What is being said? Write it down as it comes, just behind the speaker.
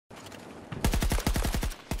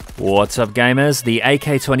What's up gamers, the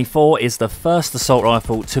AK-24 is the first assault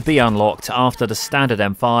rifle to be unlocked after the standard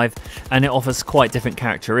M5 and it offers quite different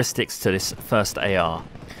characteristics to this first AR.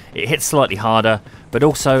 It hits slightly harder, but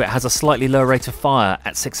also it has a slightly lower rate of fire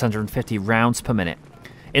at 650 rounds per minute.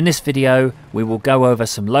 In this video we will go over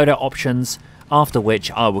some loadout options, after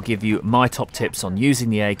which I will give you my top tips on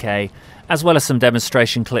using the AK, as well as some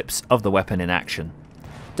demonstration clips of the weapon in action.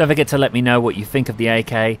 Don't forget to let me know what you think of the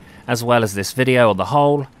AK, as well as this video on the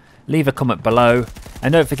whole. Leave a comment below,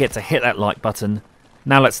 and don't forget to hit that like button.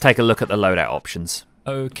 Now let's take a look at the loadout options.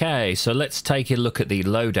 Okay, so let's take a look at the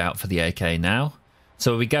loadout for the AK now.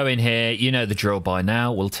 So we go in here, you know the drill by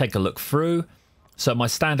now, we'll take a look through. So my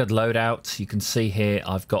standard loadout, you can see here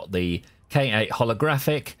I've got the K8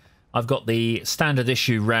 holographic, I've got the standard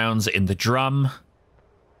issue rounds in the drum,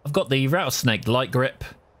 I've got the rattlesnake light grip,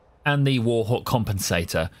 and the Warhawk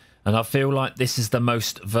compensator. And I feel like this is the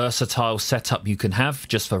most versatile setup you can have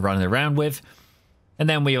just for running around with. And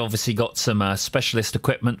then we obviously got some specialist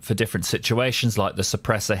equipment for different situations, like the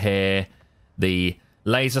suppressor here, the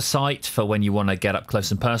laser sight for when you want to get up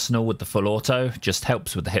close and personal with the full auto, just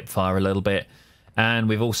helps with the hip fire a little bit. And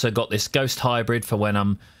we've also got this ghost hybrid for when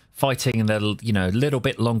I'm fighting in the, little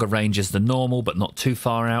bit longer ranges than normal, but not too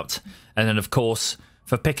far out. And then of course,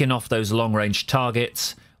 for picking off those long range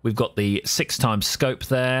targets, we've got the 6x scope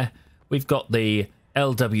there, we've got the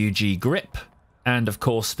LWG grip, and of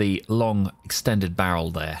course the long extended barrel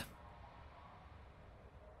there.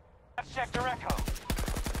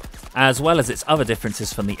 As well as its other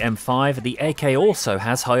differences from the M5, the AK also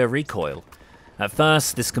has higher recoil. At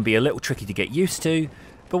first this can be a little tricky to get used to,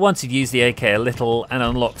 but once you've used the AK a little and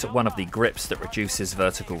unlocked one of the grips that reduces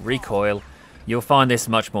vertical recoil, you'll find this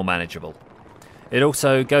much more manageable. It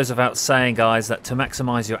also goes without saying, guys, that to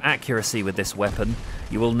maximise your accuracy with this weapon,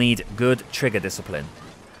 you will need good trigger discipline.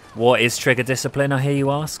 What is trigger discipline, I hear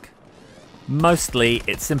you ask? Mostly,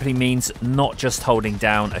 it simply means not just holding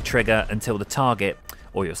down a trigger until the target,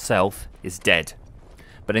 or yourself, is dead,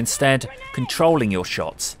 but instead controlling your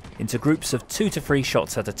shots into groups of 2 to 3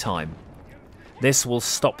 shots at a time. This will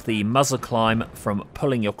stop the muzzle climb from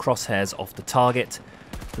pulling your crosshairs off the target,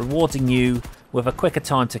 rewarding you with a quicker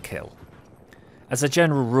time to kill. As a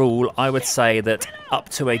general rule, I would say that up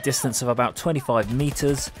to a distance of about 25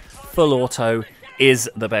 meters, full auto is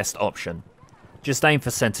the best option. Just aim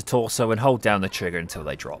for center torso and hold down the trigger until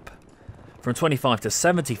they drop. From 25 to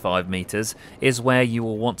 75 meters is where you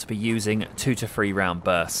will want to be using 2 to 3 round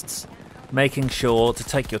bursts, making sure to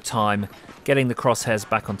take your time getting the crosshairs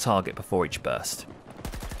back on target before each burst.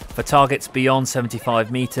 For targets beyond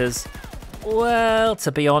 75 meters, well,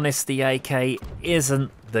 to be honest, the AK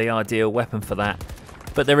isn't the ideal weapon for that,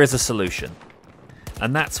 but there is a solution.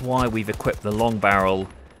 And that's why we've equipped the long barrel,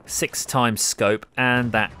 6x scope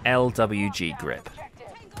and that LWG grip.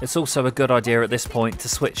 It's also a good idea at this point to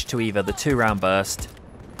switch to either the 2-round burst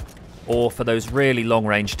or, for those really long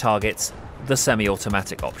range targets, the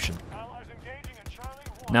semi-automatic option.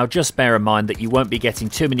 Now just bear in mind that you won't be getting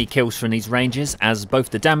too many kills from these ranges, as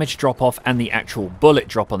both the damage drop off and the actual bullet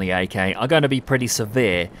drop on the AK are going to be pretty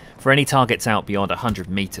severe for any targets out beyond 100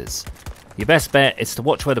 meters. Your best bet is to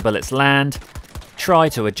watch where the bullets land, try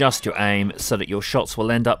to adjust your aim so that your shots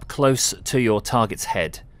will end up close to your target's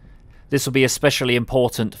head. This will be especially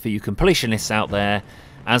important for you completionists out there,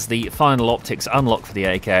 as the final optics unlock for the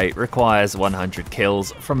AK requires 100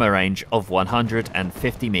 kills from a range of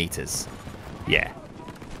 150 meters. Yeah.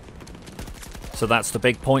 So that's the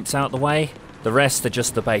big points out the way. The rest are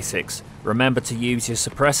just the basics. Remember to use your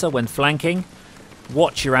suppressor when flanking.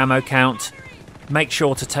 Watch your ammo count. Make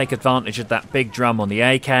sure to take advantage of that big drum on the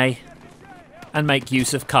AK. And make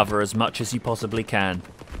use of cover as much as you possibly can.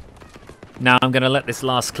 Now I'm going to let this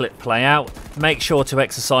last clip play out. Make sure to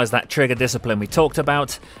exercise that trigger discipline we talked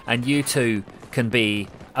about, and you too can be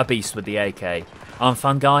a beast with the AK. I'm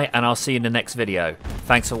Fun Guy, and I'll see you in the next video.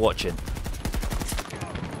 Thanks for watching.